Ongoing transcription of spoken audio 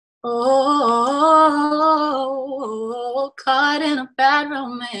Oh, caught in a bad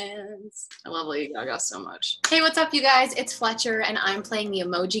romance. I love Lady Gaga so much. Hey, what's up, you guys? It's Fletcher, and I'm playing the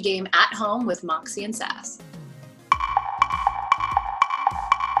Emoji Game at home with Moxi and Sass.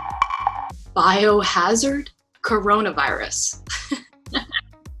 Biohazard? Coronavirus.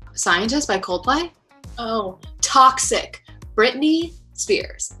 Scientist by Coldplay? Oh, Toxic. Britney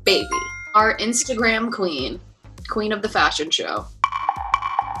Spears. Baby. Our Instagram queen. Queen of the fashion show.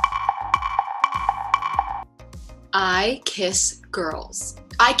 I kiss girls.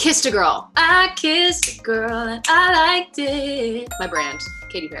 I kissed a girl. I kissed a girl and I liked it. My brand,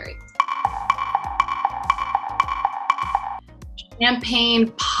 Katy Perry.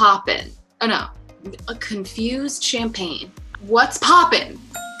 Champagne poppin'. Oh no, a confused champagne. What's poppin'?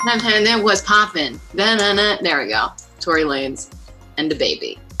 There was poppin'. There we go. Tory Lanez and a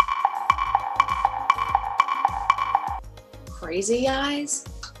baby. Crazy eyes?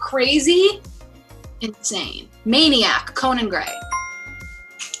 Crazy? Insane. Maniac, Conan Gray.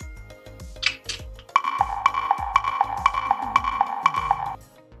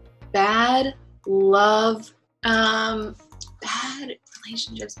 Bad love, bad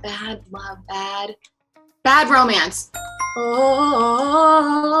relationships, bad love, bad romance. Oh,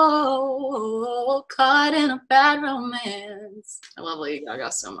 caught in a bad romance. I love Lady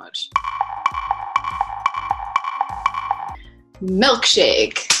Gaga so much.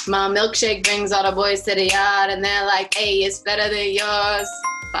 Milkshake. My milkshake brings all the boys to the yard and they're like, hey, it's better than yours.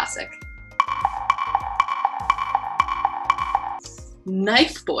 Classic.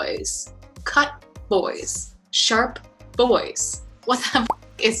 Knife boys. Cut boys. Sharp boys. What the f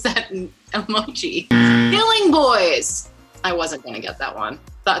is that emoji? Killing boys. I wasn't gonna get that one.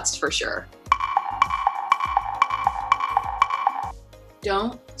 That's for sure.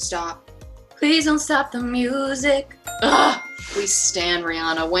 Don't stop. Please don't stop the music. Ugh. We stan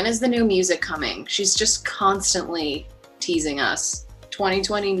Rihanna. When is the new music coming? She's just constantly teasing us.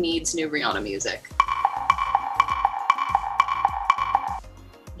 2020 needs new Rihanna music.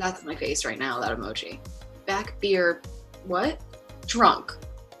 That's my face right now, that emoji. Back beer, what? Drunk.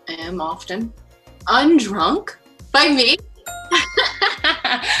 I am often. Undrunk? By me?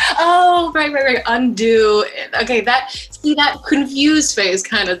 Oh, right. Undo. Okay, that confused face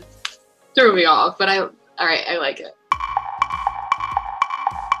kind of threw me off, but all right, I like it.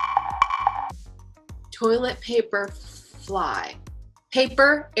 Toilet paper fly.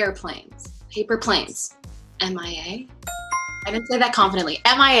 Paper airplanes. Paper planes. MIA? I didn't say that confidently.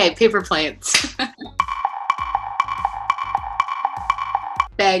 MIA, paper planes.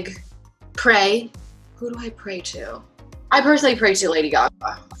 Beg. Pray. Who do I pray to? I personally pray to Lady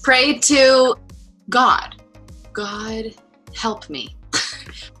Gaga. Pray to God. God help me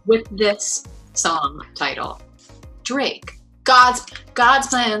with this song title. Drake. God's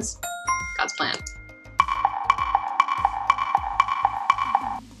plans. God's plan.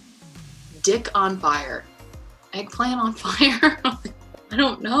 Dick on fire. Eggplant on fire? I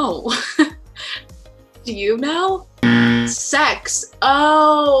don't know. Do you know? Sex.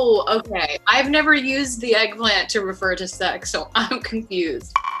 Oh, okay. I've never used the eggplant to refer to sex, so I'm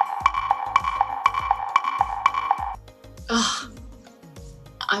confused. Ugh.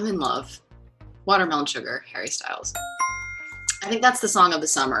 I'm in love. Watermelon Sugar, Harry Styles. I think that's the song of the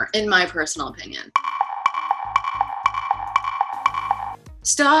summer, in my personal opinion.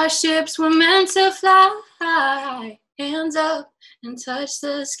 Starships were meant to fly, hands up and touch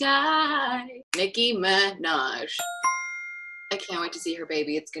the sky. Nicki Minaj. I can't wait to see her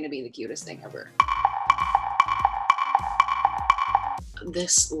baby. It's gonna be the cutest thing ever.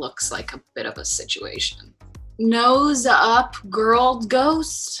 This looks like a bit of a situation. Nose up, girl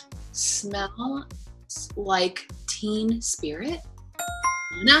ghost. Smell like Teen Spirit.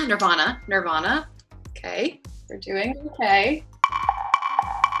 Nirvana. Okay, we're doing okay.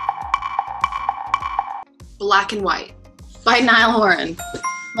 Black and White by Niall Horan.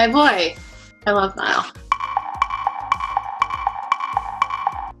 My boy. I love Niall.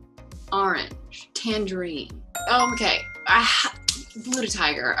 Orange. Tangerine. Oh, okay. Blue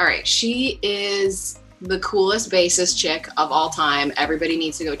Tiger. All right. She is the coolest bassist chick of all time. Everybody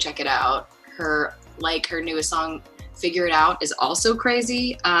needs to go check it out. Her newest song, Figure It Out, is also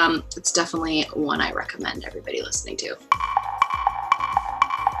crazy. It's definitely one I recommend everybody listening to.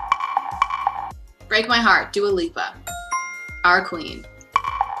 Break My Heart, Dua Lipa. Our Queen.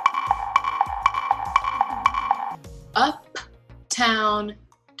 Uptown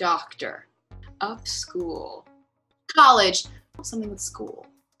Doctor. Up school. College. Something with school.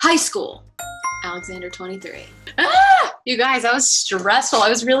 High school. Alexander 23. Ah! You guys, I was stressful. I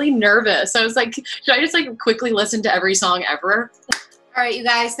was really nervous. I was like, should I just quickly listen to every song ever? All right, you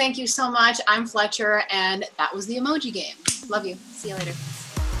guys, thank you so much. I'm Fletcher, and that was the Emoji Game. Love you. See you later.